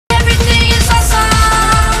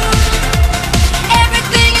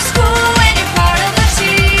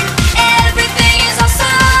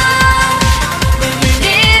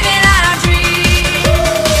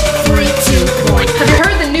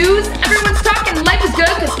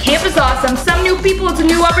awesome. Some new people, it's a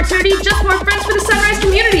new opportunity, just more friends for the Sunrise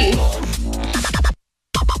community.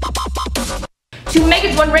 Two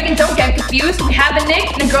Megans, one Reagan, don't get confused. We have a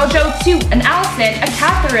Nick and a girl Joe too, an Allison, a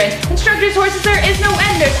Catherine. Instructors, horses, there is no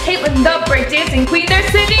end. There's Caitlin, the breakdancing queen. There's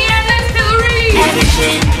Sydney and there's Hillary.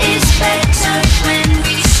 Everything is better when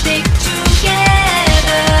we stick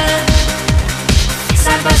together.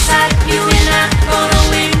 Side by side, you and I gonna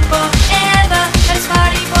win forever. Let's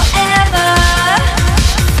party forever.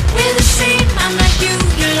 We're the same, I'm like you,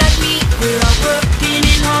 you're like me. We're all working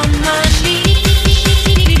in harmony.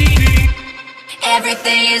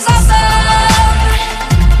 Everything is awesome.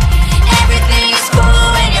 Everything is cool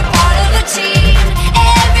when you're part of the team.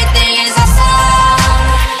 Everything is awesome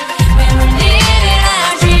when we're living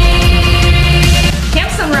our dream.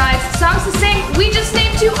 Camp Sunrise, songs to sing. We just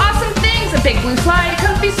named two awesome things. A big blue slide, a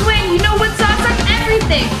comfy swing. You know what's awesome?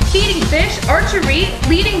 Everything. Feeding fish, archery,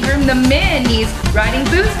 leading groom, the minis. Riding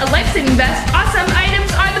boots, a life-saving vest. Awesome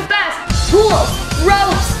items are the best. Tools,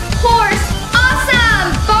 ropes, horse,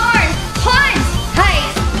 awesome. Barn, puns,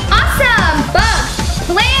 hikes, awesome. Bugs,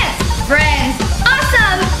 plants, friends,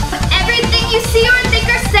 awesome. Everything you see or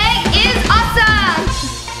think or say is awesome.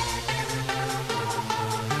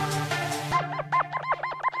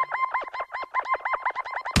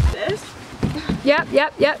 Yep.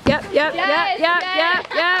 Yes.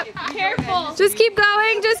 Careful. Just keep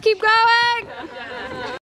going.